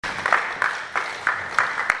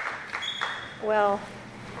Well,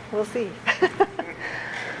 we'll see.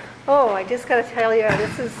 Oh, I just got to tell you,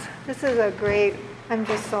 this is a great. I'm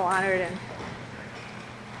just so honored and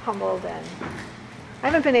humbled, and I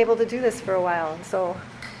haven't been able to do this for a while, and so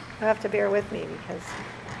you have to bear with me because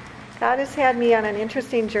God has had me on an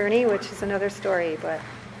interesting journey, which is another story. But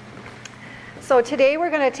so today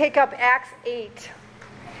we're going to take up Acts 8.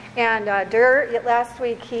 And last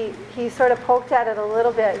week he sort of poked at it a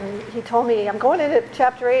little bit, and he told me, I'm going into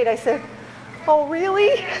chapter 8. I said, oh,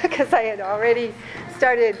 really? Because I had already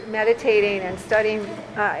started meditating and studying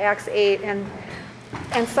Acts 8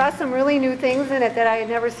 and saw some really new things in it that I had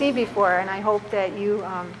never seen before. And I hope that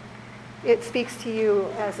it speaks to you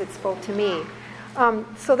as it spoke to me.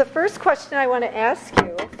 So the first question I want to ask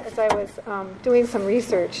you, as I was doing some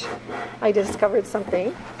research, I discovered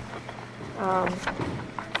something.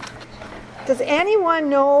 Does anyone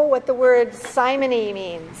know what the word simony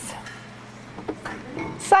means?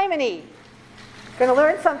 Simony. You're going to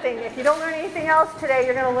learn something. If you don't learn anything else today,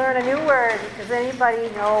 you're going to learn a new word. Does anybody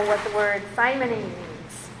know what the word simony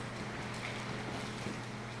means?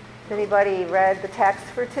 Has anybody read the text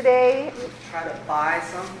for today? Try to buy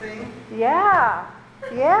something? Yeah.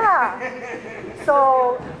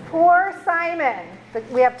 So, poor Simon.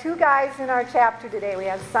 We have two guys in our chapter today. We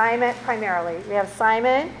have Simon, primarily. We have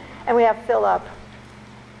Simon and we have Philip.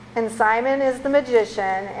 And Simon is the magician,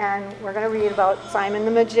 and we're going to read about Simon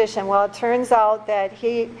the magician. Well, it turns out that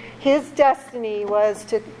his destiny was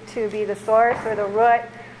to be the source or the root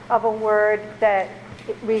of a word that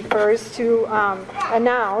refers to a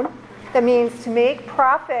noun that means to make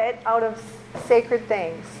profit out of sacred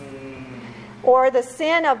things. Or the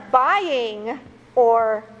sin of buying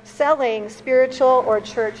or selling spiritual or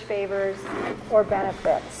church favors or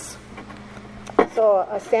benefits. So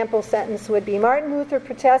a sample sentence would be, Martin Luther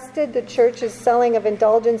protested the church's selling of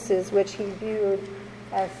indulgences, which he viewed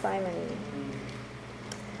as simony.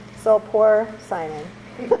 So poor Simon.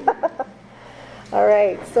 All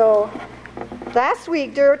right, so last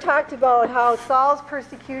week Durr talked about how Saul's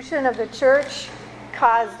persecution of the church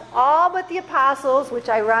caused all but the apostles, which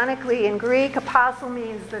ironically in Greek, apostle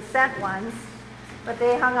means the sent ones, but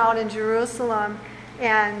they hung out in Jerusalem,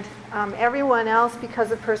 and everyone else,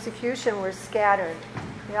 because of persecution, were scattered.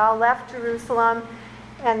 They all left Jerusalem,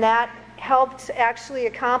 and that helped actually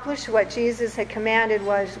accomplish what Jesus had commanded,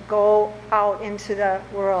 was go out into the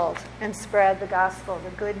world and spread the gospel, the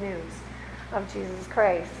good news of Jesus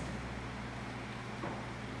Christ.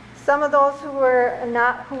 Some of those who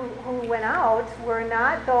went out were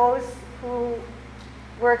not those who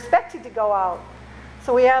were expected to go out.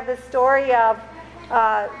 So we have the story of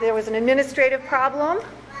there was an administrative problem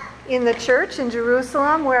in the church in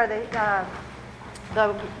Jerusalem where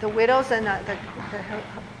the widows and the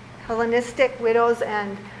Hellenistic widows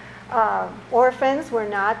and orphans were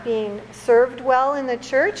not being served well in the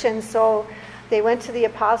church, and so they went to the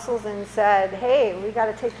apostles and said, hey, we got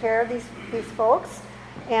to take care of these folks.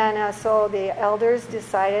 And so the elders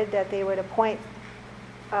decided that they would appoint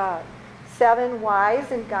 7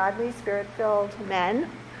 wise and godly, spirit-filled men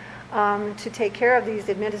to take care of these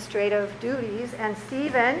administrative duties. And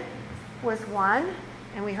Stephen was one,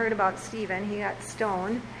 and we heard about Stephen. He got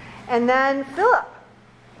stoned. And then Philip.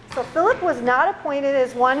 So Philip was not appointed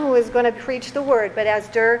as one who was going to preach the word, but as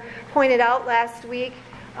Durr pointed out last week,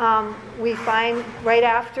 we find right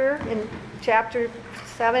after in chapter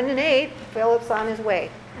 7 and 8, Philip's on his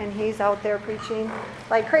way, and he's out there preaching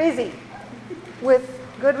like crazy with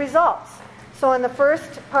good results. So in the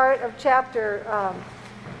first part of chapter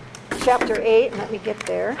 8, let me get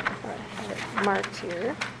there. I have it marked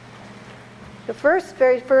here. The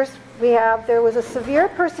very first we have, there was a severe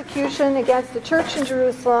persecution against the church in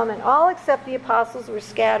Jerusalem, and all except the apostles were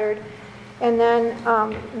scattered. And then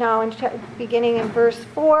now beginning in verse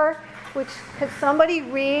 4, which could somebody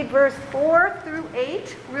read verse 4 through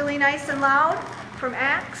 8 really nice and loud from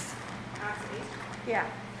Acts? Acts 8? Yeah.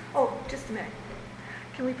 Oh, just a minute.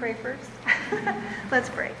 Can we pray first? Let's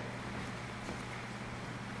pray.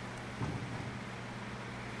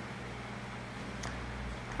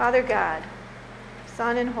 Father God,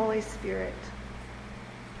 Son and Holy Spirit,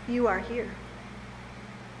 you are here.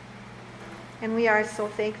 And we are so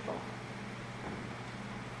thankful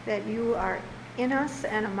that you are in us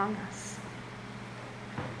and among us.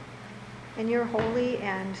 And your holy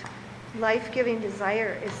and life-giving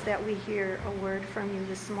desire is that we hear a word from you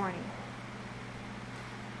this morning.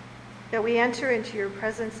 That we enter into your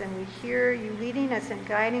presence and we hear you leading us and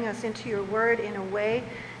guiding us into your word in a way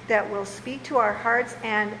that will speak to our hearts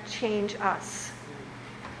and change us.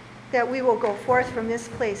 That we will go forth from this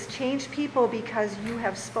place, change people because you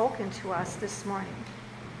have spoken to us this morning.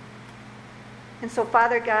 And so,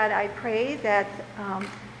 Father God, I pray that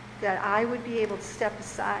that I would be able to step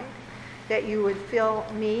aside, that you would fill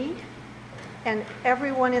me and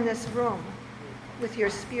everyone in this room with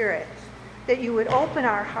your Spirit, that you would open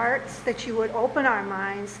our hearts, that you would open our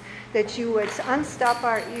minds, that you would unstop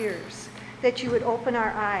our ears, that you would open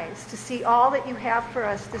our eyes to see all that you have for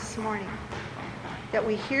us this morning, that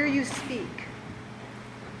we hear you speak,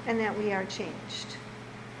 and that we are changed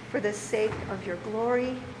for the sake of your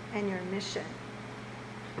glory and your mission,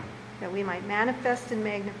 that we might manifest and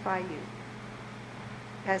magnify you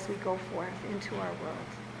as we go forth into our world.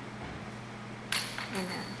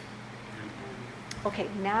 Amen. Okay,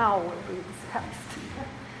 now we'll read this text.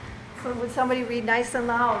 So would somebody read nice and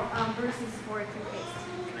loud verses 4 through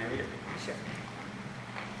 8? Can I read it? Sure.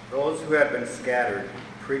 Those who had been scattered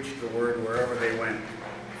preached the word wherever they went.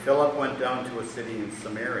 Philip went down to a city in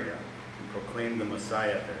Samaria and proclaimed the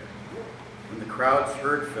Messiah there. When the crowds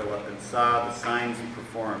heard Philip and saw the signs he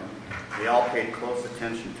performed, they all paid close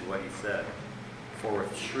attention to what he said. For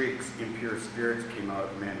with shrieks, impure spirits came out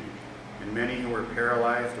of many, and many who were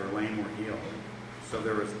paralyzed or lame were healed. So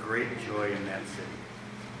there was great joy in that city.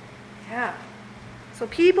 Yeah. So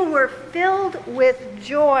people were filled with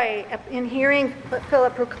joy in hearing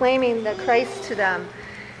Philip proclaiming the Christ to them.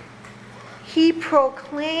 He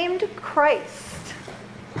proclaimed Christ.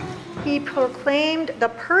 He proclaimed the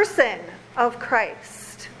person of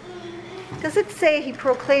Christ. Does it say he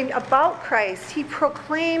proclaimed about Christ? He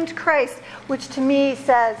proclaimed Christ, which to me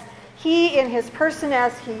says he in his person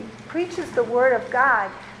as he preaches the word of God.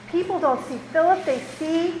 People don't see Philip, they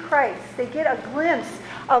see Christ. They get a glimpse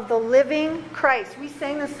of the living Christ. We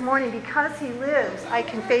sang this morning, because he lives, I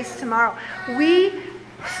can face tomorrow. We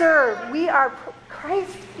serve,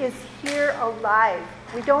 Christ is here alive.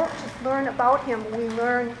 We don't just learn about him, we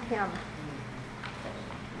learn him.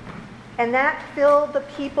 And that filled the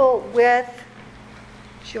people with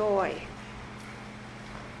joy.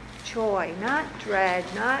 Joy, not dread,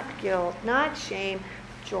 not guilt, not shame,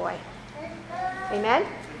 joy. Amen?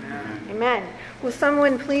 Amen. Amen. Will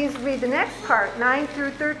someone please read the next part, 9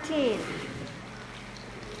 through 13?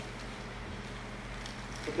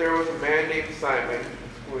 But there was a man named Simon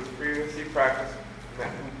who previously practiced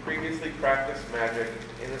magic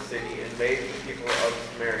in the city and made the people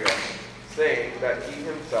of Samaria, saying that he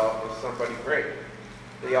himself was somebody great.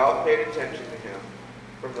 They all paid attention to him,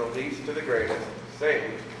 from the least to the greatest,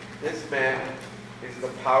 saying, "This man is the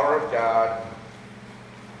power of God.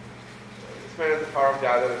 This man is the power of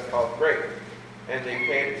God that is called great." And they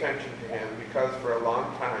paid attention to him because for a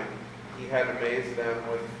long time he had amazed them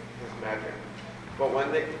with his magic. But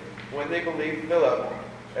when they believed Philip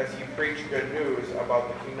as he preached good news about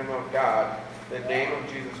the kingdom of God, the name of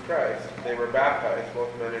Jesus Christ, they were baptized,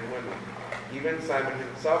 both men and women. Even Simon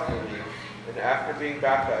himself believed, and after being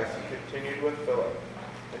baptized he continued with Philip.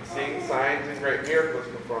 And seeing signs and great miracles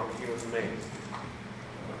performed, he was amazed.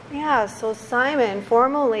 Yeah, so Simon,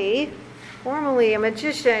 formerly a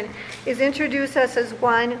magician, is introduced us as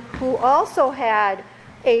one who also had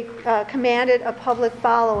commanded a public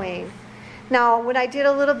following. Now, when I did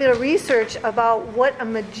a little bit of research about what a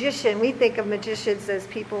magician, we think of magicians as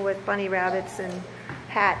people with bunny rabbits and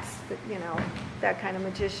hats, that kind of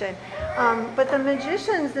magician. But the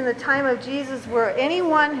magicians in the time of Jesus were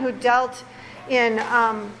anyone who dealt in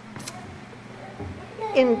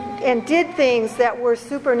and did things that were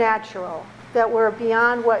supernatural, that were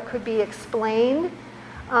beyond what could be explained.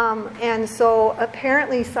 And so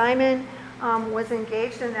apparently Simon was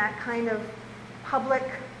engaged in that kind of public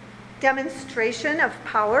demonstration of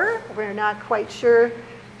power. We're not quite sure.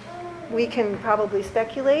 We can probably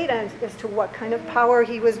speculate as to what kind of power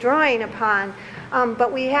he was drawing upon.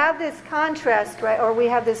 But we have this contrast, right, or we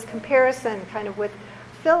have this comparison kind of with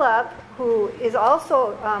Philip, who is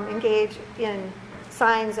also engaged in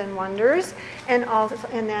signs and wonders, and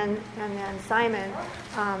then Simon,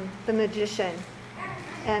 the magician.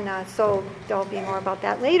 And so there'll be more about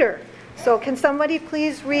that later. So can somebody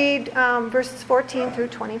please read verses 14 through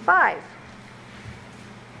 25?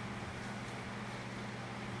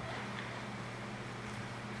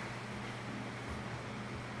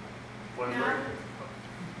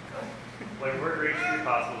 When word reached the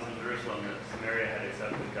apostles in Jerusalem that Samaria had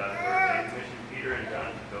accepted God's word, they commissioned Peter and John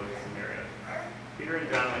to go to Samaria. Peter and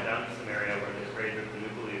John went down to Samaria, where they prayed that the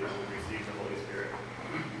new believers would receive the Holy Spirit.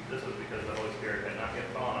 This was because the Holy Spirit had not yet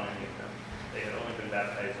fallen on any of them. They had only been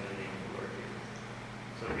baptized in the name of the Lord Jesus.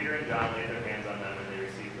 So Peter and John laid their hands on them, and they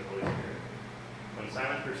received the Holy Spirit. When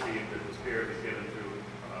Simon perceived that the Spirit was given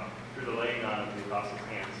through the laying on of the apostles'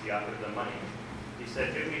 hands, he offered them money. He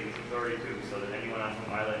said, "Give me this authority too, so that anyone on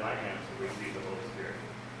whom I lay my hands will receive the Holy Spirit."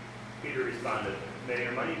 Peter responded, May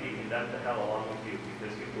your money be condemned to hell along with you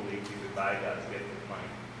because you believed you could buy God's gift with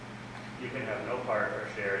money. You can have no part or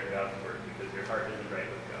share in God's work because your heart isn't right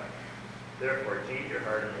with God. Therefore, change your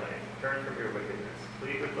heart and life. Turn from your wickedness.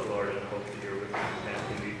 Plead with the Lord in the hope that your wicked intent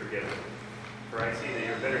can be forgiven. For I see that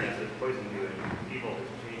your bitterness has poisoned you and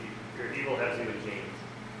your evil has you in chains.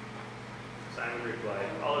 Simon replied,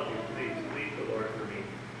 all of you, please plead the Lord for me,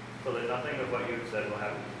 so that nothing of what you have said will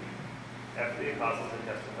happen to me. After the apostles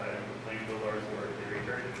had testified and proclaimed the Lord's word, they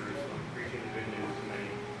returned to Jerusalem, preaching the good news to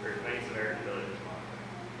many Samaritan villages.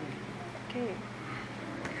 Okay.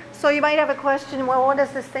 So you might have a question, well, what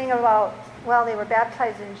is this thing about, well, they were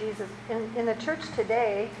baptized in Jesus. In the church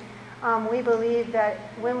today, we believe that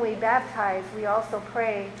when we baptize, we also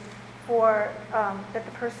pray for that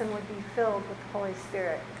the person would be filled with the Holy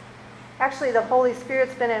Spirit. Actually, the Holy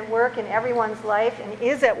Spirit's been at work in everyone's life and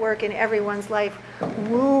is at work in everyone's life,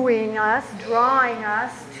 wooing us, drawing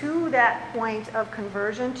us to that point of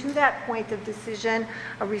conversion, to that point of decision,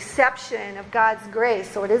 a reception of God's grace.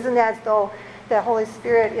 So it isn't as though the Holy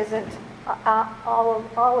Spirit isn't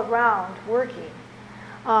all around working.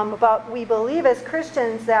 But we believe as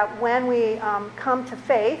Christians that when we come to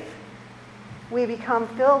faith, we become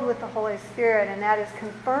filled with the Holy Spirit, and that is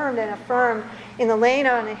confirmed and affirmed in the laying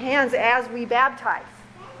on of hands as we baptize.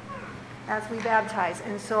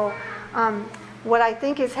 And so what I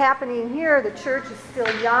think is happening here, the church is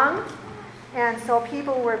still young, and so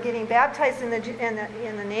people were getting baptized in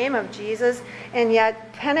the name of Jesus, and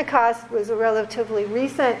yet Pentecost was a relatively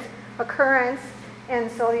recent occurrence, and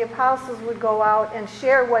so the apostles would go out and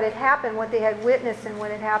share what had happened, what they had witnessed and what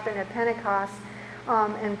had happened at Pentecost,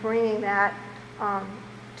 and bringing that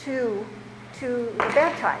to the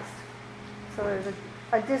baptized. So there's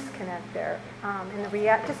a disconnect there in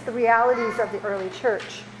just the realities of the early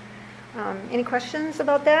church. Any questions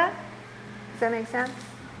about that? Does that make sense?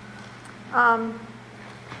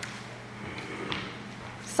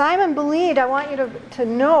 Simon believed. I want you to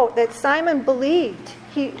note that Simon believed.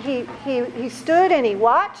 He stood and he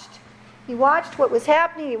watched. He watched what was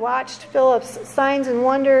happening. He watched Philip's signs and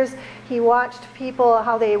wonders. He watched people,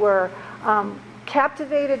 how they were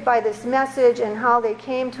captivated by this message and how they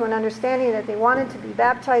came to an understanding that they wanted to be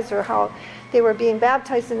baptized, or how they were being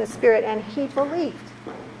baptized in the Spirit, and he believed.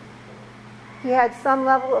 He had some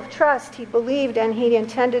level of trust. He believed and he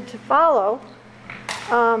intended to follow.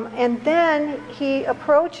 And then he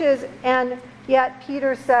approaches, and yet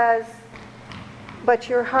Peter says, but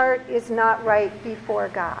your heart is not right before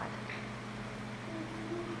God.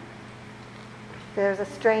 There's a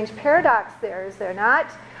strange paradox there, is there not?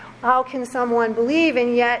 How can someone believe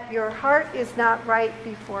and yet your heart is not right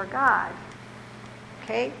before God?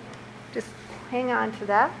 Okay, just hang on to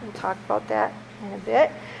that. We'll talk about that in a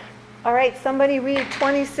bit. All right, somebody read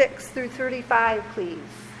 26 through 35, please.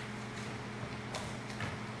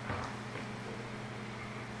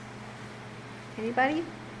 Anybody?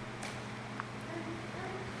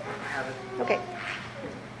 I have it. Okay,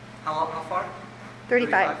 How far?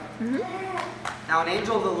 35. Now an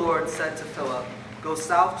angel of the Lord said to Philip, go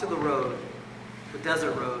south to the road, the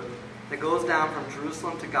desert road, that goes down from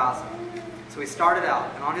Jerusalem to Gaza. So he started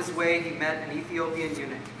out, and on his way he met an Ethiopian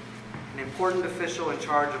eunuch, an important official in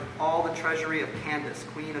charge of all the treasury of Candace,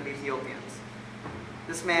 queen of Ethiopians.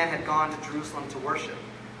 This man had gone to Jerusalem to worship,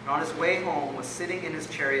 and on his way home was sitting in his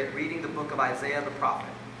chariot reading the book of Isaiah the prophet.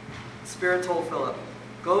 The Spirit told Philip,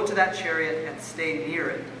 go to that chariot and stay near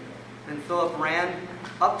it. Then Philip ran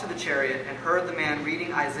up to the chariot and heard the man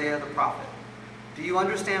reading Isaiah the prophet. Do you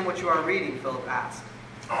understand what you are reading? Philip asked.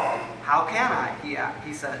 How can I,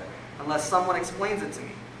 he said, unless someone explains it to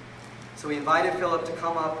me. So he invited Philip to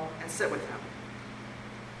come up and sit with him.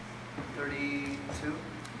 32.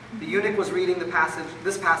 The eunuch was reading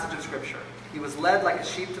this passage of Scripture. He was led like a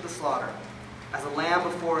sheep to the slaughter. As a lamb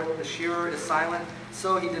before the shearer is silent,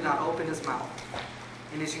 so he did not open his mouth.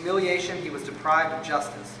 In his humiliation he was deprived of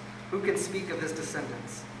justice. Who can speak of his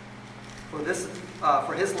descendants?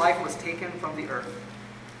 For his life was taken from the earth.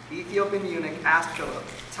 The Ethiopian eunuch asked Philip,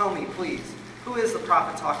 tell me, please, who is the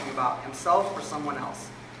prophet talking about, himself or someone else?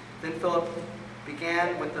 Then Philip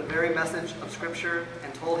began with the very message of Scripture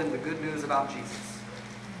and told him the good news about Jesus.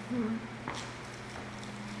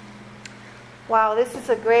 Wow, this is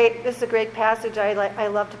a great passage. I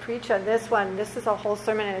love to preach on this one. This is a whole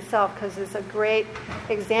sermon in itself because it's a great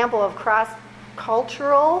example of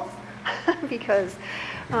cross-cultural because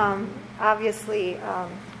obviously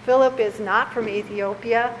Philip is not from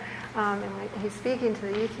Ethiopia, and he's speaking to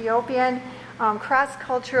the Ethiopian.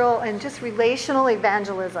 Cross-cultural and just relational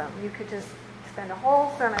evangelism. You could just spend a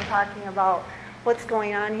whole sermon talking about what's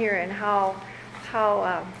going on here and how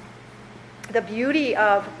the beauty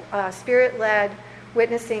of Spirit-led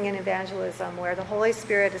witnessing and evangelism, where the Holy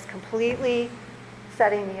Spirit is completely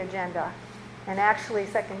setting the agenda. And actually,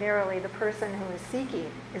 secondarily, the person who is seeking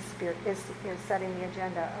is setting the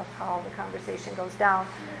agenda of how the conversation goes down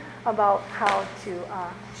about how to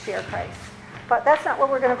share Christ. But that's not what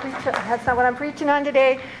we're going to preach. That's not what I'm preaching on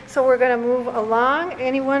today. So we're going to move along.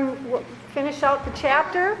 Anyone finish out the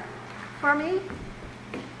chapter for me?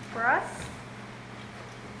 For us?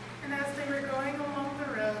 And as they were going along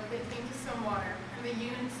the road, they came to some water. And the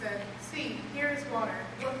eunuch said, "See, here is water.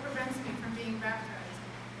 What prevents me from being baptized?"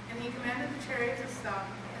 And he commanded the chariot to stop.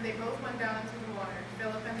 And they both went down into the water,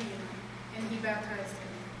 Philip and the eunuch, and he baptized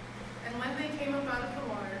him. And when they came up out of the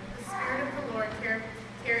water, the Spirit of the Lord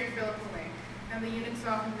carried Philip away. And the eunuch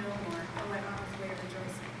saw him no more, and went on his way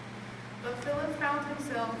rejoicing. But Philip found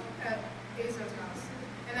himself at Azotus,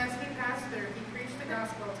 and as he passed through, he preached the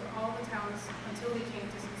gospel to all the towns until he came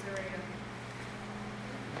to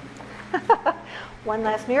Caesarea. One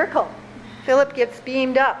last miracle. Philip gets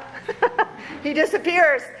beamed up. He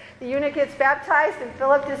disappears. The eunuch gets baptized, and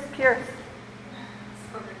Philip disappears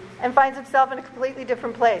and finds himself in a completely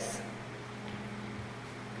different place.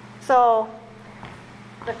 So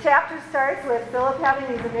the chapter starts with Philip having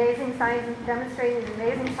these amazing signs, demonstrating these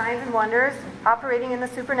amazing signs and wonders, operating in the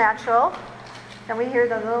supernatural. And we hear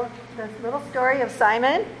the little story of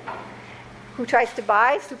Simon, who tries to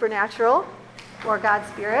buy supernatural or God's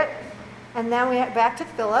Spirit. And then we get back to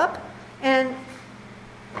Philip, and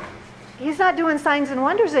he's not doing signs and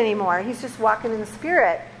wonders anymore. He's just walking in the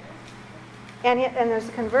Spirit. And there's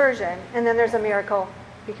a conversion, and then there's a miracle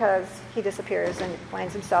because he disappears and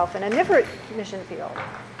finds himself in a different mission field,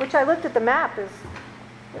 which I looked at the map is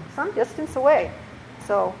some distance away.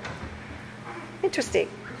 So, interesting.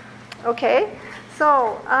 Okay,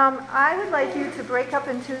 so I would like you to break up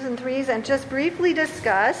in 2s and 3s and just briefly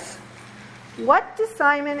discuss, what do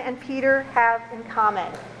Simon and Peter have in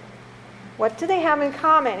common? What do they have in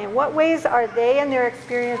common? In what ways are they and their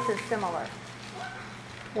experiences similar?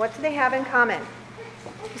 What do they have in common?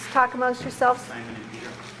 Just talk amongst yourselves. Simon and Peter.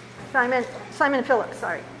 Simon and Philip,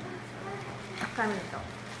 sorry. Simon and Philip.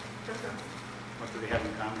 What do they have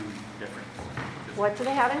in common? Difference. What do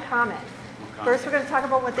they have in common? First, we're going to talk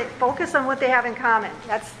about focus on what they have in common.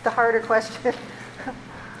 That's the harder question.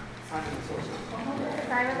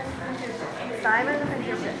 Simon and Magician. Simon the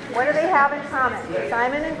Magician. What do they have in common?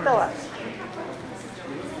 Simon and Philip.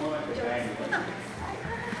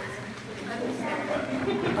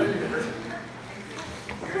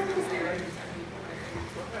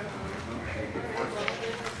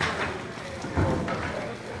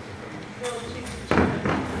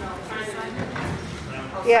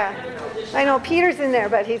 Yeah, I know Peter's in there,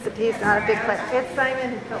 but he's not a big player. It's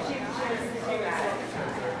Simon and Philip.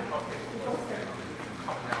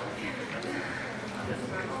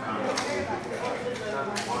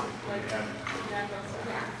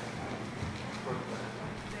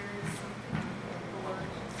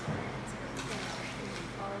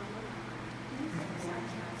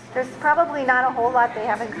 There's probably not a whole lot they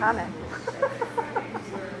have in common.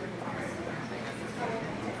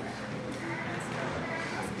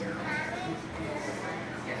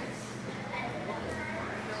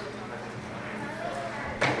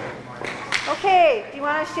 Okay, do you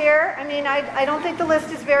want to share? I mean, I don't think the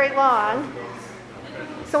list is very long.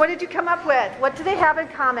 So what did you come up with? What do they have in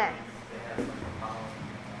common?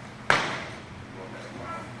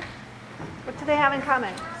 What do they have in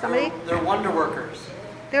common? Somebody? They're wonder workers.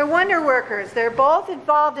 They're wonder workers. They're both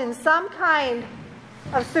involved in some kind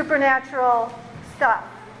of supernatural stuff,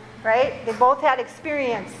 right? They both had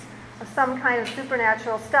experience of some kind of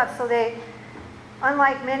supernatural stuff. So they,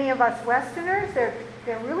 unlike many of us Westerners, they're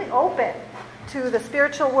really open to the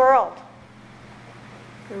spiritual world.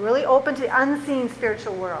 They're really open to the unseen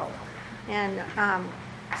spiritual world. And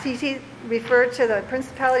CT referred to the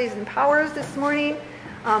principalities and powers this morning.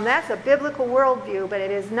 That's a biblical worldview, but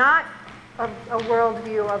it is not a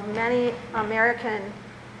worldview of many American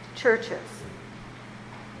churches.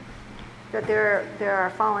 That there are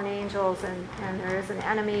fallen angels and there is an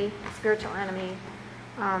enemy, spiritual enemy.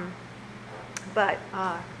 But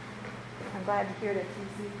I'm glad to hear that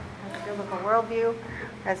TC has a biblical worldview,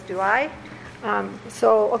 as do I.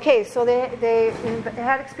 So they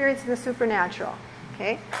had experience in the supernatural.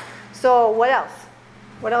 Okay, so what else?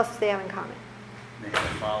 What else do they have in common? They had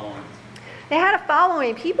a following. They had a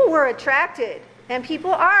following. People were attracted, and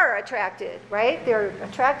people are attracted, right? They're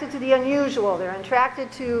attracted to the unusual. They're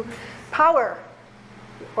attracted to power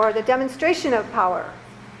or the demonstration of power.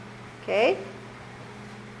 Okay?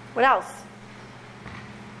 What else?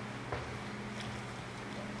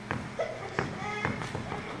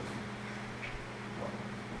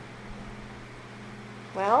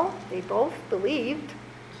 Well, they both believed,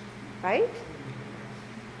 right?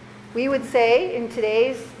 We would say in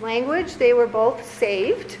today's language they were both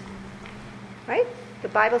saved, right? The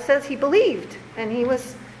Bible says he believed, and he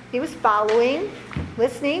was following,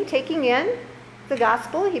 listening, taking in the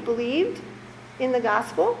gospel. He believed in the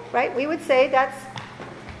gospel, right? We would say that's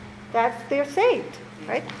they're saved,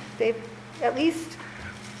 right? They've at least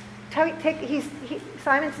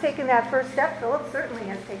Simon's taken that first step. Philip certainly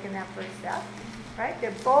has taken that first step, right?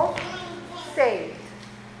 They're both saved.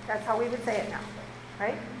 That's how we would say it now,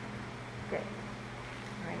 right? Okay.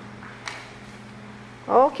 Right.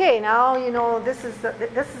 Okay. Now this is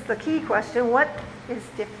the key question. What is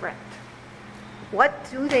different? What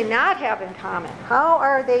do they not have in common? How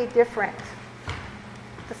are they different?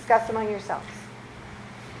 Discuss among yourselves.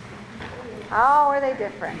 How are they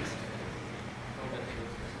different?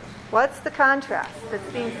 What's the contrast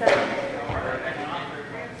that's being said?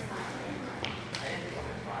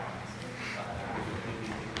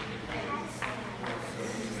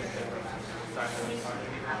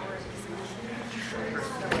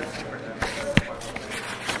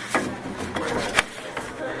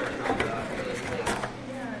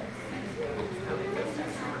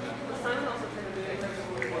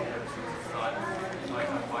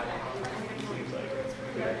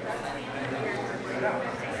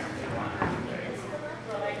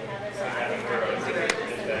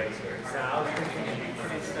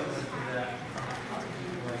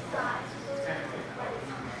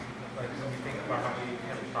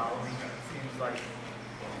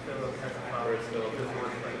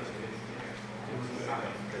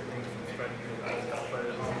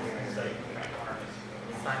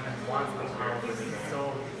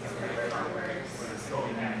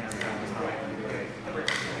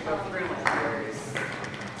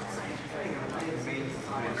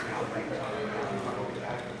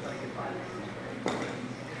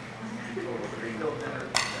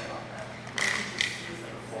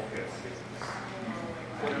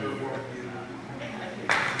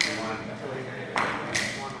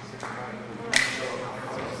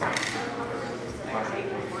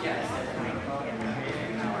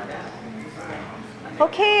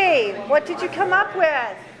 Okay, what did you come up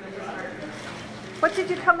with? What did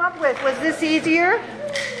you come up with? Was this easier?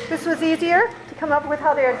 This was easier to come up with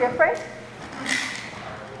how they are different?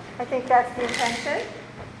 I think that's the intention.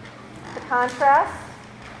 The contrast.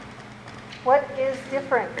 What is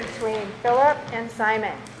different between Philip and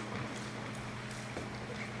Simon?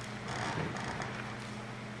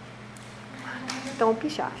 Don't be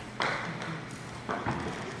shy.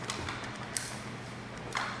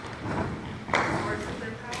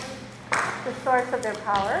 The source of their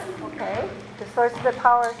power, okay. The source of their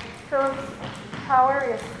power. Philip's power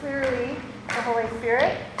is clearly the Holy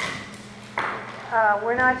Spirit.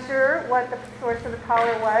 We're not sure what the source of the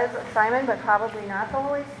power was of Simon, but probably not the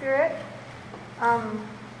Holy Spirit.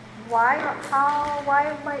 Why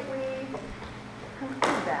might we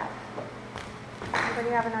conclude that? Anybody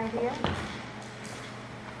have an idea? I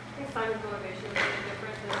think Simon's motivation was really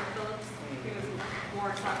different than Philip's. He was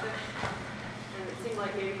more selfish. And it seemed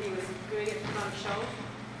like maybe he was doing it to put on show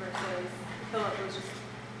versus Philip was just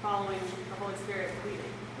following the Holy Spirit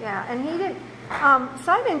leading. Yeah, and he didn't.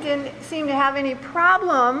 Simon didn't seem to have any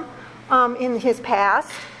problem in his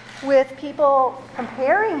past with people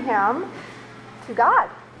comparing him to God,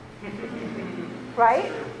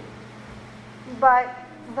 right? But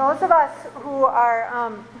those of us who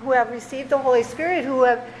have received the Holy Spirit, who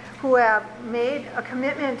have made a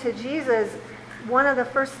commitment to Jesus, one of the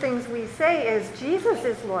first things we say is, Jesus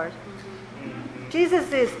is Lord.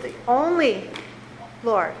 Jesus is the only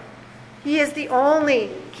Lord. He is the only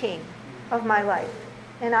King of my life.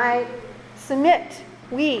 And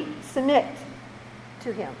we submit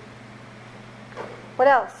to Him. What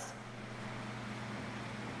else?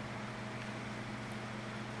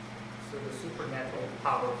 So the supernatural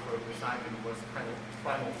power for Simon was kind of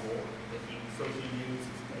final goal that he used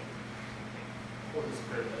Holy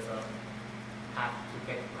Spirit as a path to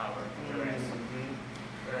get power, whereas the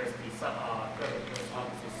Philip was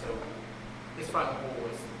opposite. So his final goal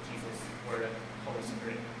was Jesus or the Holy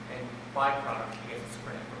Spirit, and byproduct he gets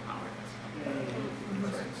supernatural power.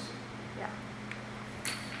 Yeah.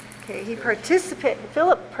 Okay,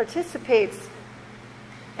 Philip participates,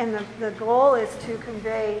 and the goal is to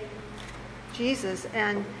convey Jesus,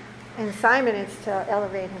 and Simon is to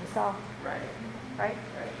elevate himself. Right?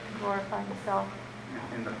 Glorify himself.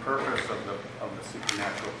 And the purpose of the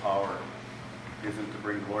supernatural power isn't to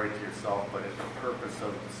bring glory to yourself, but the purpose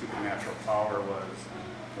of the supernatural power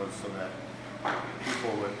was so that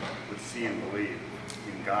people would see and believe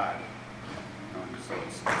in God. And so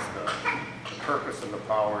it's the purpose of the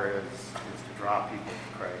power is to draw people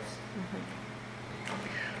to Christ.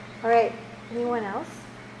 All right. Anyone else?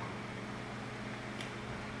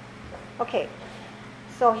 Okay.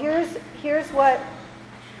 So here's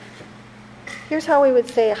how we would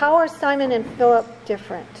say, how are Simon and Philip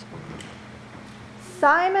different?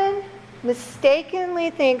 Simon mistakenly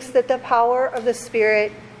thinks that the power of the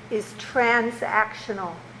Spirit is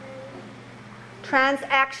transactional.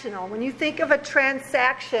 Transactional. When you think of a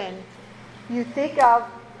transaction, you think of,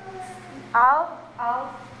 I'll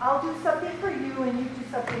do something for you and you do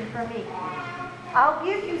something for me. I'll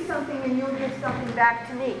give you something and you'll give something back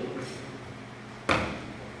to me.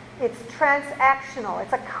 It's transactional.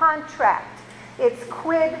 It's a contract. It's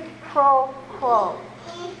quid-pro-quo.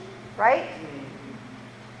 Right?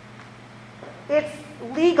 It's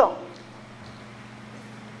legal.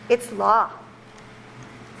 It's law.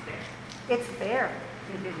 It's fair.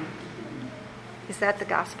 Is that the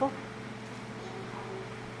gospel?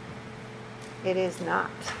 It is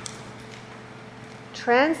not.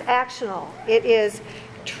 Transactional. It is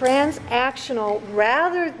transactional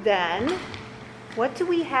rather than, what do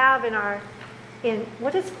we have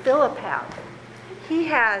what does Philip have? He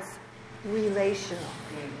has relational.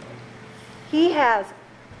 He's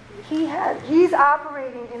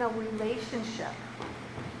operating in a relationship.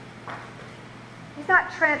 He's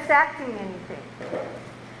not transacting anything.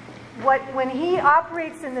 When he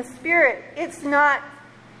operates in the Spirit, it's not,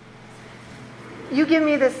 you give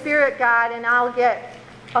me the Spirit, God, and I'll get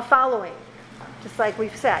a following, just like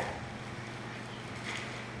we've said.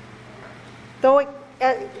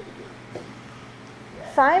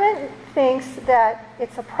 Simon thinks that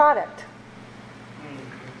it's a product,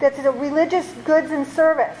 that it's a religious goods and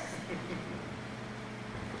service.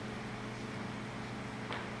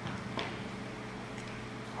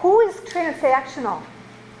 Who is transactional?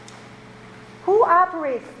 Who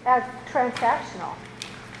operates as transactional?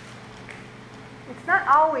 It's not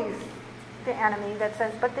always the enemy that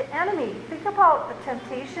says, but the enemy. Think about the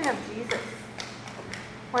temptation of Jesus.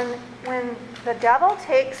 When the devil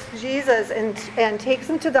takes Jesus and takes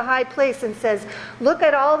him to the high place and says, look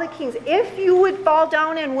at all the kings. If you would fall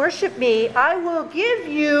down and worship me, I will give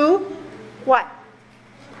you what?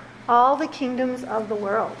 All the kingdoms of the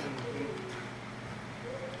world.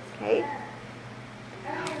 Okay?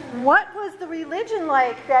 What was the religion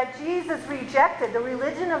like that Jesus rejected? The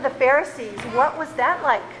religion of the Pharisees. What was that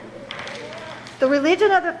like? The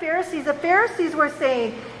religion of the Pharisees were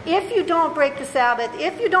saying, if you don't break the Sabbath,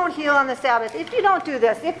 if you don't heal on the Sabbath, if you don't do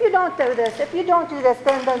this, if you don't do this, if you don't do this,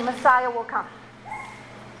 then the Messiah will come.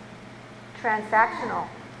 Transactional,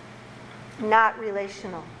 not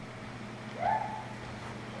relational.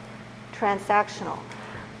 Transactional.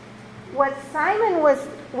 What Simon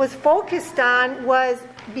was focused on was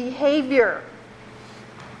behavior,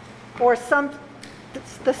 or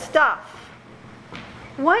the stuff.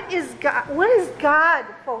 What is God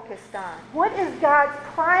focused on? What is God's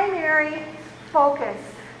primary focus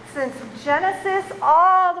since Genesis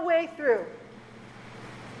all the way through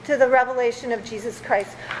to the revelation of Jesus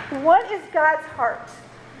Christ? What is God's heart?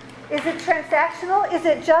 Is it transactional? Is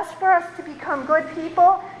it just for us to become good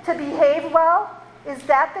people, to behave well? Is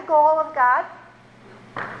that the goal of God?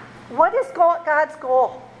 What is God's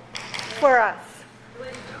goal for us?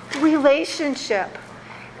 Relationship.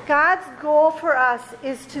 God's goal for us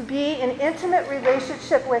is to be in intimate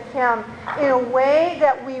relationship with Him in a way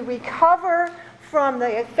that we recover from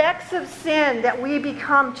the effects of sin, that we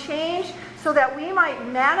become changed so that we might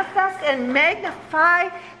manifest and magnify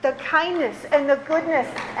the kindness and the goodness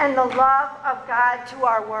and the love of God to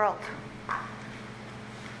our world.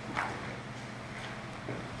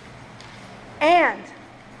 And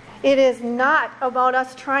it is not about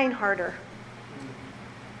us trying harder.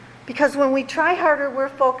 Because when we try harder, we're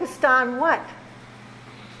focused on what?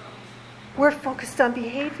 We're focused on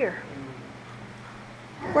behavior.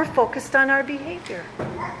 We're focused on our behavior.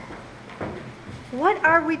 What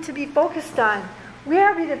are we to be focused on? We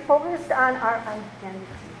are to be focused on our identity.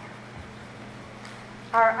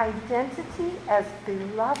 Our identity as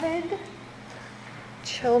beloved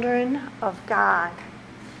children of God,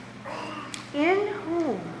 in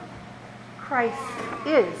whom Christ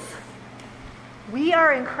is. We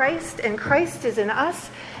are in Christ, and Christ is in us,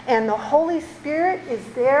 and the Holy Spirit is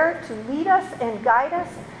there to lead us and guide us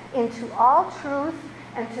into all truth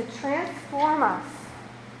and to transform us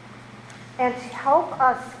and to help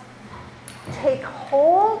us take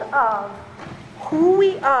hold of who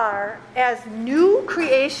we are as new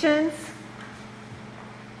creations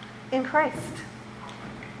in Christ.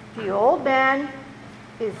 The old man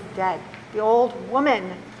is dead. The old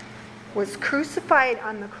woman was crucified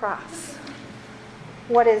on the cross.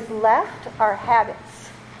 What is left are habits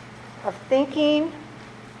of thinking,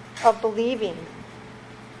 of believing.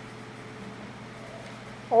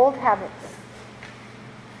 Old habits,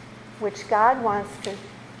 which God wants to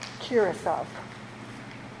cure us of.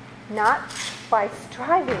 Not by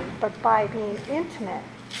striving, but by being intimate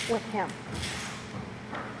with Him.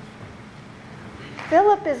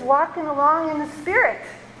 Philip is walking along in the Spirit.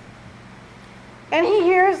 And he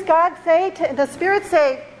hears God say, the Spirit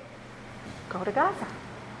say, go to Gaza.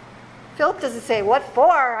 Philip doesn't say, what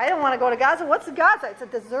for? I don't want to go to Gaza. What's Gaza? It's a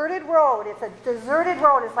deserted road. It's a deserted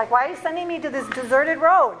road. It's like, why are you sending me to this deserted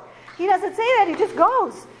road? He doesn't say that. He just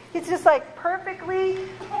goes. It's just like perfectly,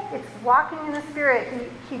 it's walking in the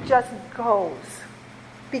Spirit. He just goes.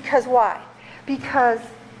 Because why? Because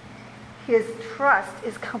his trust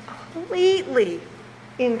is completely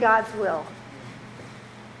in God's will.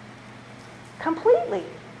 Completely.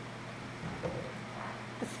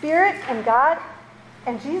 The Spirit and God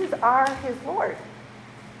and Jesus are his Lord.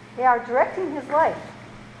 They are directing his life.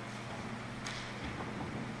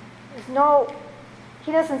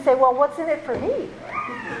 He doesn't say, well, what's in it for me?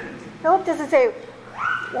 Philip doesn't say,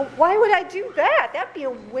 well, why would I do that? That'd be a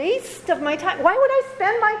waste of my time. Why would I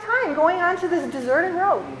spend my time going onto this deserted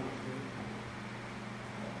road?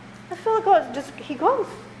 And Philip goes, he goes.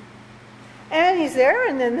 And he's there,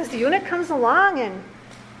 and then this eunuch comes along,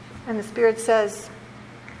 and the Spirit says,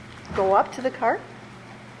 go up to the cart.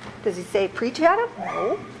 Does he say, preach at him?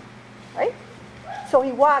 No. Right? So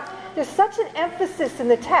he walks. There's such an emphasis in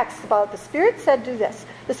the text about the Spirit said do this.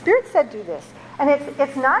 The Spirit said do this. And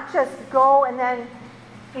it's not just go and then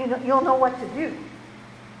you'll know what to do.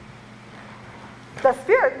 The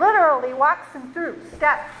Spirit literally walks him through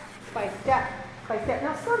step by step by step.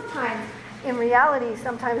 Now sometimes, in reality,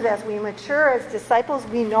 sometimes as we mature as disciples,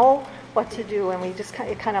 we know what to do and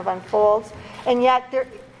it kind of unfolds. And yet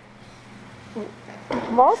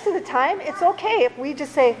most of the time, it's okay if we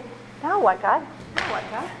just say, now what, God? Now what,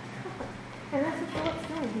 God? And that's what Philip's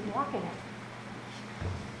doing. He's walking it.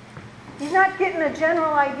 He's not getting a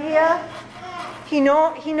general idea. He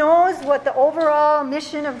knows what the overall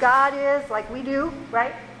mission of God is, like we do,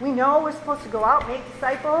 right? We know we're supposed to go out, make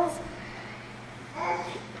disciples.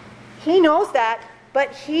 He knows that,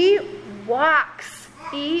 but he walks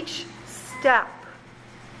each step.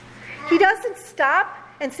 He doesn't stop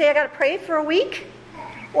and say, I got to pray for a week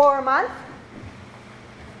or a month.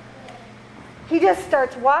 He just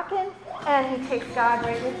starts walking, and he takes God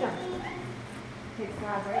right with him. Takes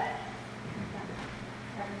God right with him.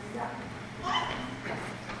 Every step.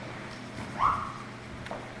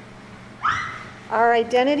 Our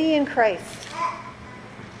identity in Christ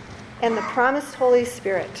and the promised Holy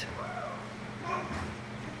Spirit,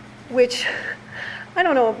 which, I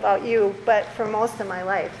don't know about you, but for most of my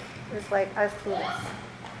life, it was like I was clueless.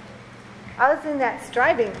 I was in that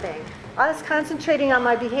striving thing. I was concentrating on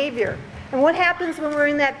my behavior. And what happens when we're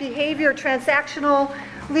in that behavior, transactional,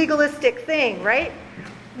 legalistic thing, right?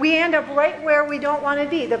 We end up right where we don't want to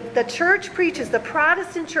be. The church preaches, the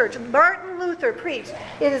Protestant church, Martin Luther preached,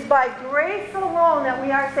 it is by grace alone that we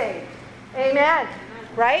are saved. Amen.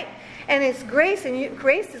 Right? And it's grace, and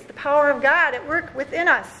grace is the power of God at work within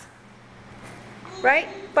us. Right?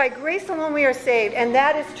 By grace alone we are saved, and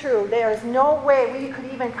that is true. There is no way we could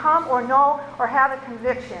even come or know or have a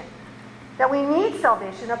conviction that we need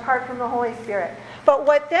salvation apart from the Holy Spirit. But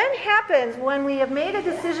what then happens when we have made a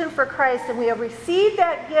decision for Christ and we have received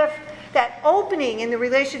that gift, that opening in the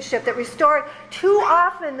relationship that restored, too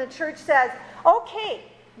often the church says, okay,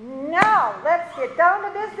 now let's get down to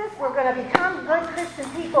business. We're going to become good Christian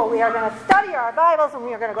people. We are going to study our Bibles, and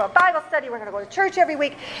we are going to go to Bible study. We're going to go to church every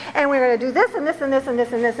week, and we're going to do this and this and this and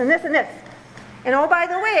this and this and this and this. And oh, by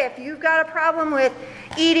the way, if you've got a problem with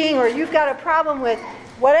eating or you've got a problem with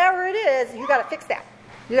whatever it is, you got to fix that.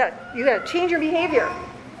 You got to change your behavior.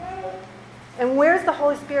 And where's the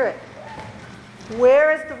Holy Spirit?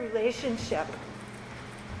 Where is the relationship?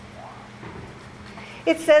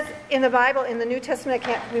 It says in the Bible, in the New Testament, I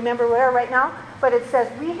can't remember where right now, but it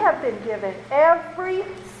says we have been given every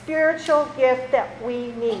spiritual gift that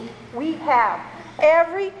we need. We have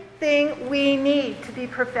everything we need to be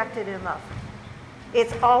perfected in love.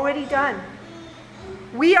 It's already done.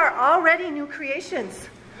 We are already new creations.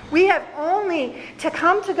 We have only to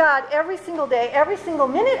come to God every single day, every single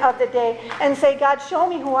minute of the day, and say, God, show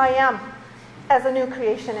me who I am as a new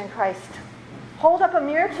creation in Christ. Hold up a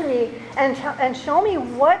mirror to me and show me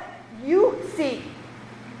what you see.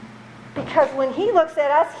 Because when he looks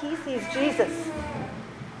at us, he sees Jesus.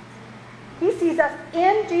 He sees us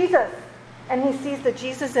in Jesus, and he sees the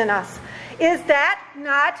Jesus in us. Is that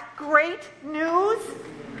not great news?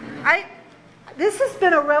 This has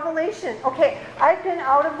been a revelation. Okay, I've been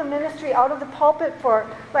out of the ministry, out of the pulpit for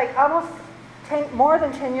like almost more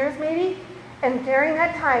than 10 years maybe. And during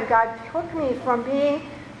that time, God took me from being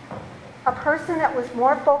a person that was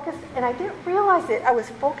more focused, and I didn't realize it. I was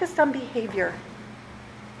focused on behavior.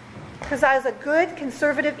 Because I was a good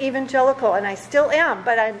conservative evangelical, and I still am,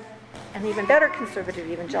 but I'm an even better conservative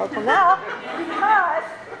evangelical now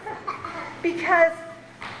because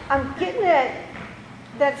I'm getting it.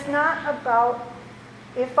 That's not about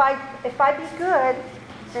if I be good,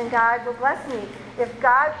 then God will bless me. If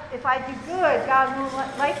I do good, God will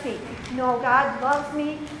like me. No, God loves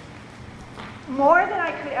me more than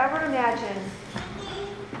I could ever imagine.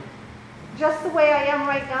 Just the way I am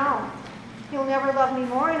right now. He'll never love me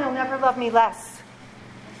more and He'll never love me less.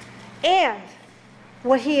 And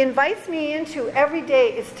what He invites me into every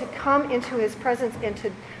day is to come into His presence and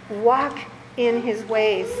to walk in His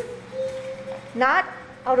ways. Not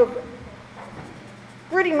out of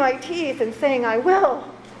gritting my teeth and saying, I will,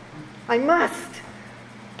 I must,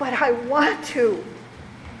 but I want to.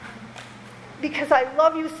 Because I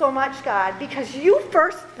love you so much, God, because you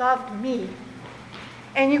first loved me.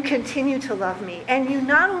 And you continue to love me. And you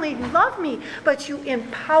not only love me, but you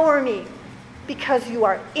empower me because you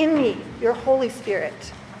are in me, your Holy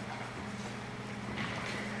Spirit.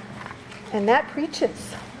 And that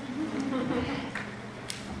preaches.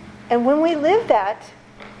 And when we live that,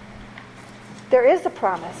 there is a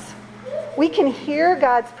promise. We can hear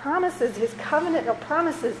God's promises, His covenantal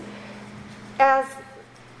promises, as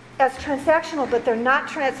transactional, but they're not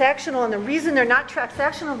transactional. And the reason they're not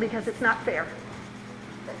transactional is because it's not fair.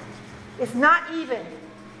 It's not even.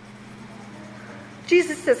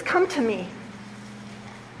 Jesus says, come to me,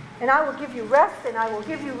 and I will give you rest, and I will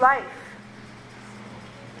give you life.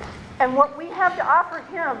 And what we have to offer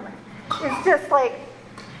Him is just like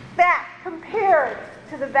that compared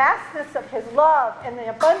to the vastness of His love and the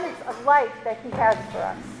abundance of life that He has for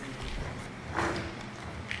us.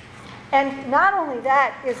 And not only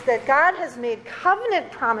that, is that God has made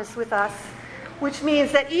covenant promise with us, which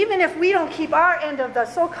means that even if we don't keep our end of the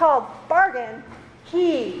so-called bargain,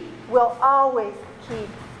 He will always keep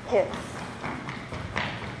His.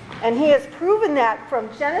 And He has proven that from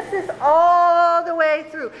Genesis all the way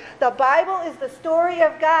through. The Bible is the story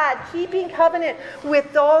of God keeping covenant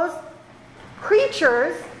with those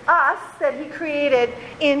creatures, us, that He created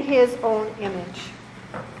in His own image.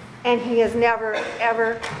 And He has never,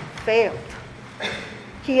 ever failed.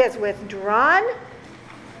 He has withdrawn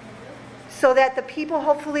so that the people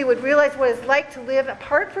hopefully would realize what it's like to live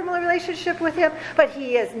apart from a relationship with Him, but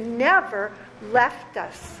He has never left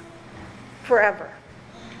us forever.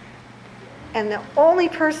 And the only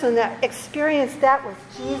person that experienced that was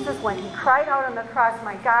Jesus when He cried out on the cross,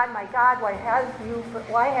 my God, why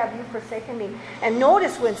have you forsaken me? And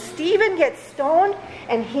notice when Stephen gets stoned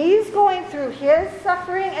and he's going through his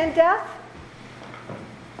suffering and death,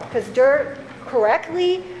 because Dirk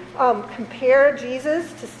correctly compared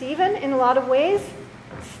Jesus to Stephen in a lot of ways,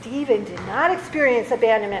 Stephen did not experience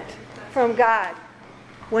abandonment from God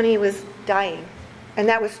when he was dying. And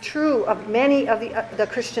that was true of many of the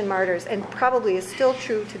Christian martyrs, and probably is still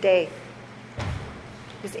true today.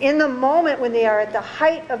 Because in the moment when they are at the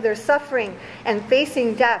height of their suffering and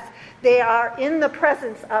facing death, they are in the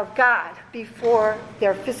presence of God before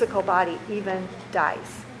their physical body even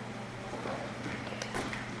dies.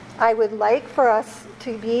 I would like for us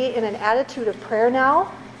to be in an attitude of prayer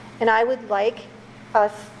now, and I would like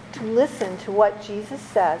us to listen to what Jesus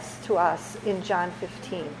says to us in John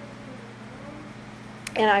 15.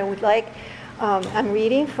 And I would like, I'm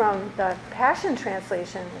reading from the Passion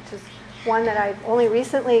Translation, which is one that I've only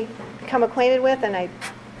recently become acquainted with, and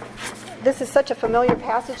this is such a familiar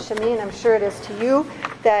passage to me, and I'm sure it is to you,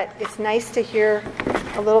 that it's nice to hear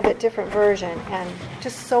a little bit different version and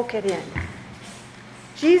just soak it in.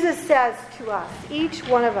 Jesus says to us, each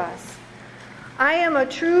one of us, I am a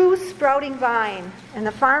true sprouting vine, and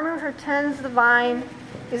the farmer who tends the vine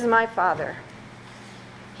is my Father.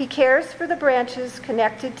 He cares for the branches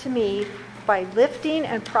connected to me by lifting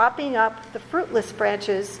and propping up the fruitless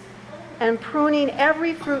branches and pruning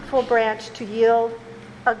every fruitful branch to yield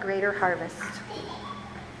a greater harvest.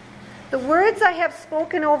 The words I have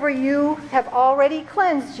spoken over you have already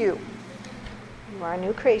cleansed you. You are a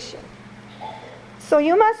new creation. So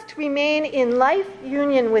you must remain in life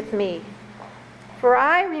union with me, for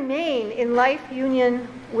I remain in life union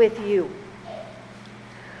with you.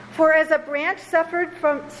 For as a branch severed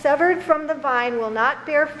from the vine will not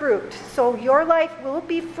bear fruit, so your life will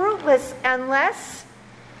be fruitless unless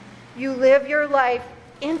you live your life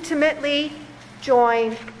intimately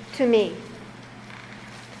joined to me.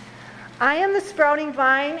 I am the sprouting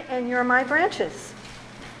vine, and you're my branches.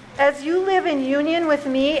 As you live in union with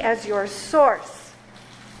me as your source,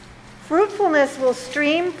 fruitfulness will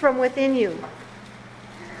stream from within you.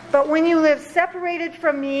 But when you live separated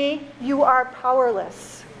from me, you are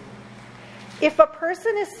powerless. If a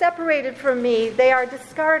person is separated from me, they are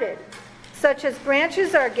discarded, such as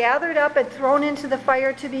branches are gathered up and thrown into the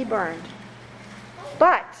fire to be burned.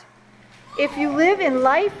 But if you live in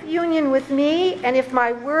life union with me, and if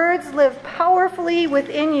my words live powerfully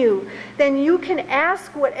within you, then you can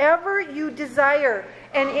ask whatever you desire,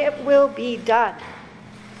 and it will be done.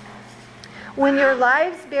 When your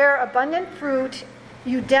lives bear abundant fruit,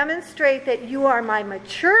 you demonstrate that you are my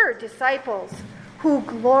mature disciples who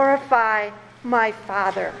glorify my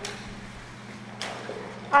Father.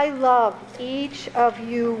 I love each of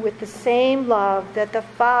you with the same love that the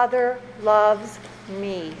Father loves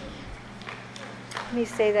me. Let me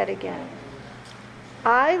say that again.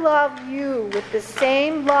 I love you with the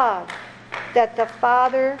same love that the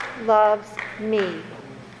Father loves me.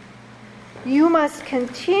 You must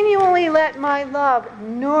continually let my love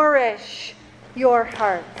nourish your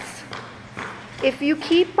hearts. If you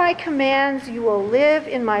keep my commands, you will live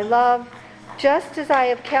in my love, just as I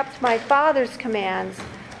have kept my Father's commands,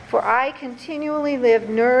 for I continually live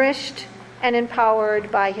nourished and empowered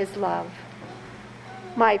by his love.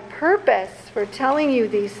 My purpose for telling you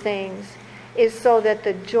these things is so that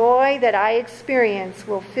the joy that I experience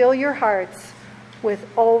will fill your hearts with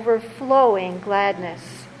overflowing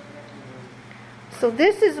gladness. So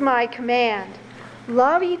this is my command.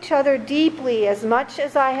 Love each other deeply as much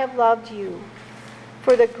as I have loved you.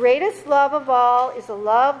 For the greatest love of all is a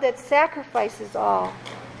love that sacrifices all.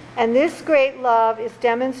 And this great love is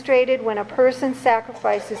demonstrated when a person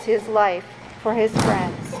sacrifices his life for his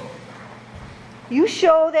friends. You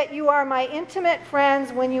show that you are my intimate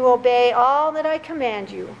friends when you obey all that I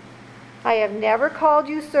command you. I have never called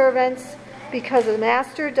you servants, because the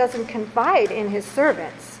master doesn't confide in his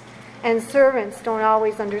servants, and servants don't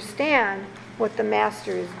always understand what the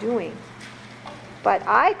master is doing. But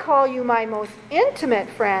I call you my most intimate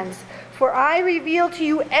friends, for I reveal to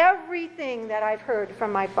you everything that I've heard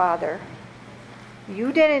from my Father.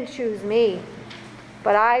 You didn't choose me,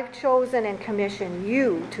 but I've chosen and commissioned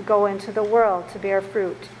you to go into the world to bear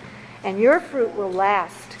fruit. And your fruit will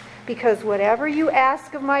last, because whatever you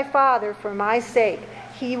ask of my Father for my sake,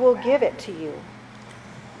 he will give it to you.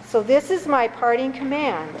 So this is my parting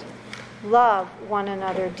command. Love one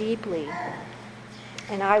another deeply.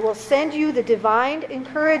 And I will send you the divine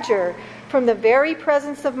encourager from the very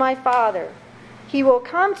presence of my Father. He will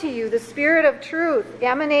come to you, the Spirit of truth,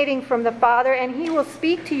 emanating from the Father, and he will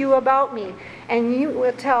speak to you about me. And you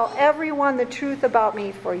will tell everyone the truth about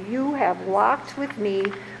me, for you have walked with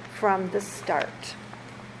me from the start.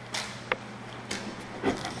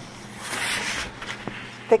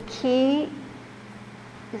 The key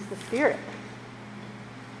is the Spirit.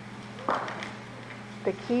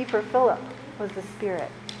 The key for Philip was the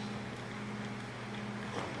Spirit.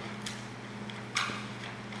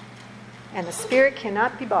 And the Spirit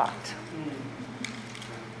cannot be bought.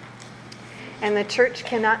 And the church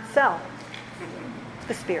cannot sell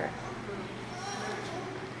the Spirit.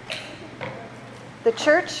 The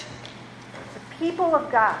church, the people of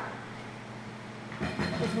God,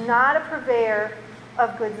 is not a purveyor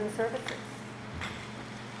of goods and services.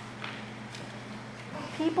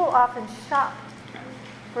 People often shop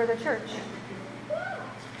for the church.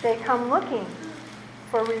 They come looking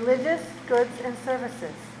for religious goods and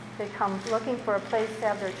services. They come looking for a place to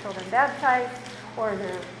have their children baptized, or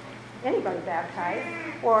anybody baptized,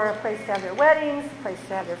 or a place to have their weddings, a place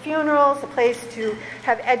to have their funerals, a place to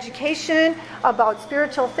have education about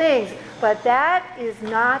spiritual things. But that is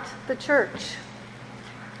not the church.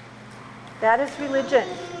 That is religion.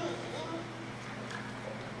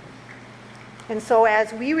 And so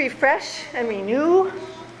as we refresh and renew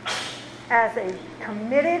as a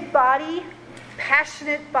committed body,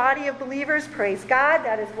 passionate body of believers, praise God,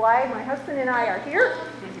 that is why my husband and I are here.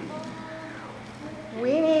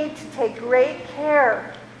 We need to take great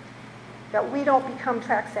care that we don't become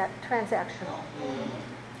transactional.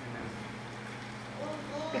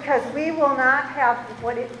 Because we will not have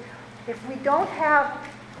if we don't have,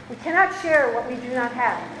 we cannot share what we do not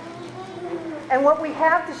have. And what we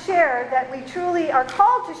have to share, that we truly are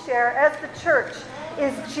called to share as the church,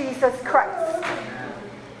 is Jesus Christ.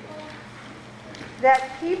 That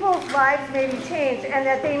people's lives may be changed, and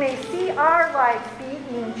that they may see our lives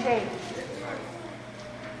being changed.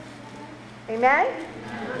 Amen?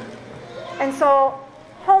 And so,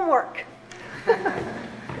 homework.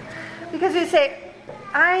 Because you say,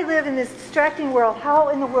 I live in this distracting world. How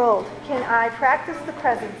in the world can I practice the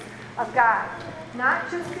presence of God. Not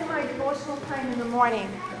just in my devotional time in the morning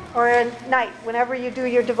or at night, whenever you do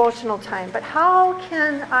your devotional time, but how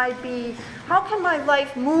can my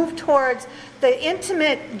life move towards the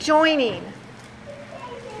intimate joining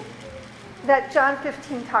that John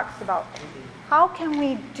 15 talks about? How can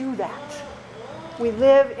we do that? We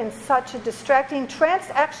live in such a distracting,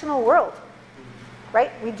 transactional world,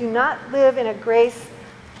 right? We do not live in a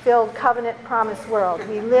grace-filled, covenant-promised world.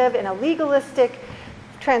 We live in a legalistic,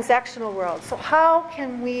 transactional world. So how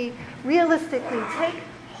can we realistically take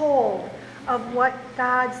hold of what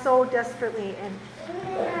God so desperately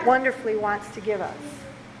and wonderfully wants to give us?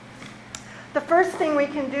 The first thing we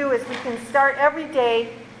can do is we can start every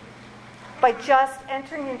day by just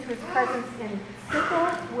entering into His presence in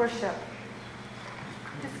simple worship.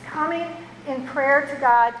 Just coming in prayer to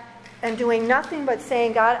God and doing nothing but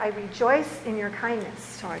saying, God, I rejoice in your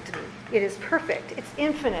kindness toward me. It is perfect. It's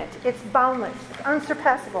infinite. It's boundless. It's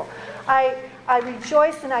unsurpassable. I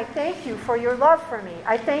rejoice and I thank you for your love for me.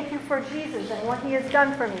 I thank you for Jesus and what He has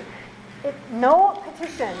done for me. No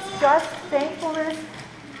petitions, just thankfulness.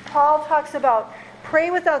 Paul talks about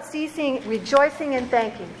pray without ceasing, rejoicing and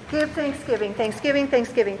thanking. Give thanksgiving, thanksgiving,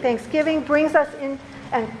 thanksgiving. Thanksgiving brings us in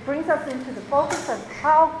and brings us into the focus of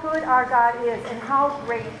how good our God is and how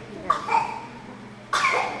great He is.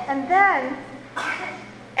 And then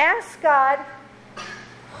ask God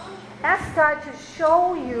to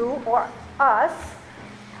show you or us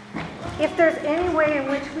if there's any way in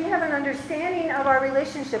which we have an understanding of our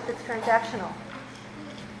relationship that's transactional.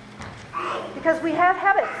 Because we have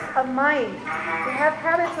habits of mind. We have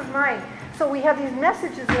habits of mind. So we have these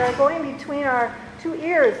messages that are going between our two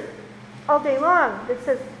ears all day long that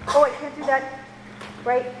says, oh, I can't do that,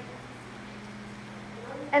 right?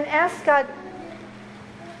 And ask God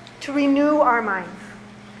to renew our minds.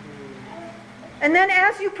 And then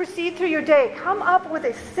as you proceed through your day, come up with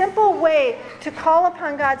a simple way to call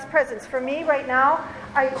upon God's presence. For me right now,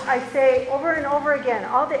 I say over and over again,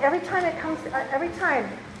 all day, every time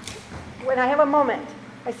when I have a moment,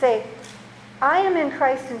 I say, I am in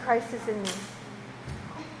Christ and Christ is in me.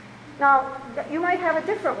 Now, you might have a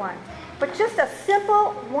different one, but just a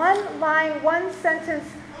simple one-line, one-sentence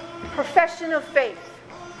profession of faith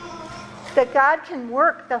that God can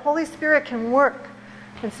work, the Holy Spirit can work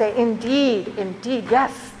and say, indeed,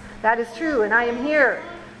 yes, that is true, and I am here.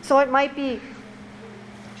 So it might be,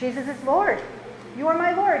 Jesus is Lord. You are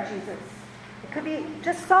my Lord, Jesus. It could be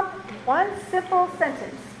just one simple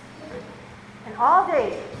sentence. And all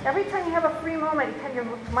day, every time you have a free moment, your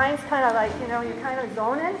mind's kind of like, you kind of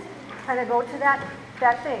zone in, kind of go to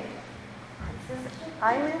that thing.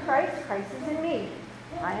 I am in Christ, Christ is in me.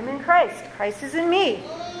 I am in Christ, Christ is in me.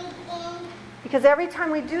 Because every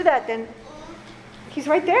time we do that, then He's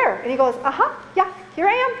right there. And He goes, yeah, here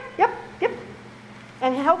I am, yep.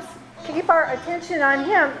 And He helps keep our attention on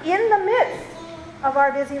Him in the midst of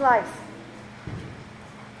our busy lives.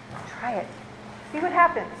 Try it. See what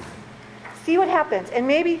happens. See what happens. And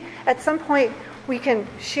maybe at some point we can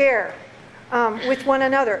share with one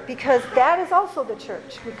another, because that is also the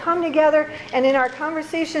church. We come together, and in our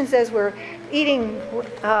conversations as we're eating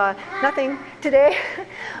nothing today,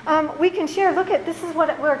 we can share, look at, this is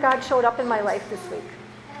where God showed up in my life this week.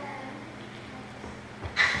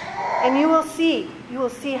 And you will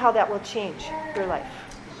see how that will change your life.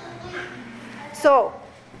 So,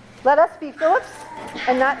 let us be Philip's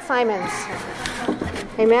and not Simon's.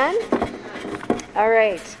 Amen? All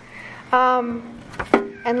right.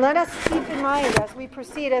 And let us keep in mind as we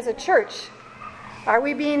proceed as a church, are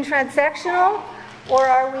we being transactional or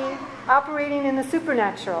are we operating in the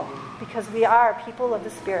supernatural? Because we are people of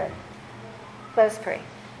the Spirit. Let us pray.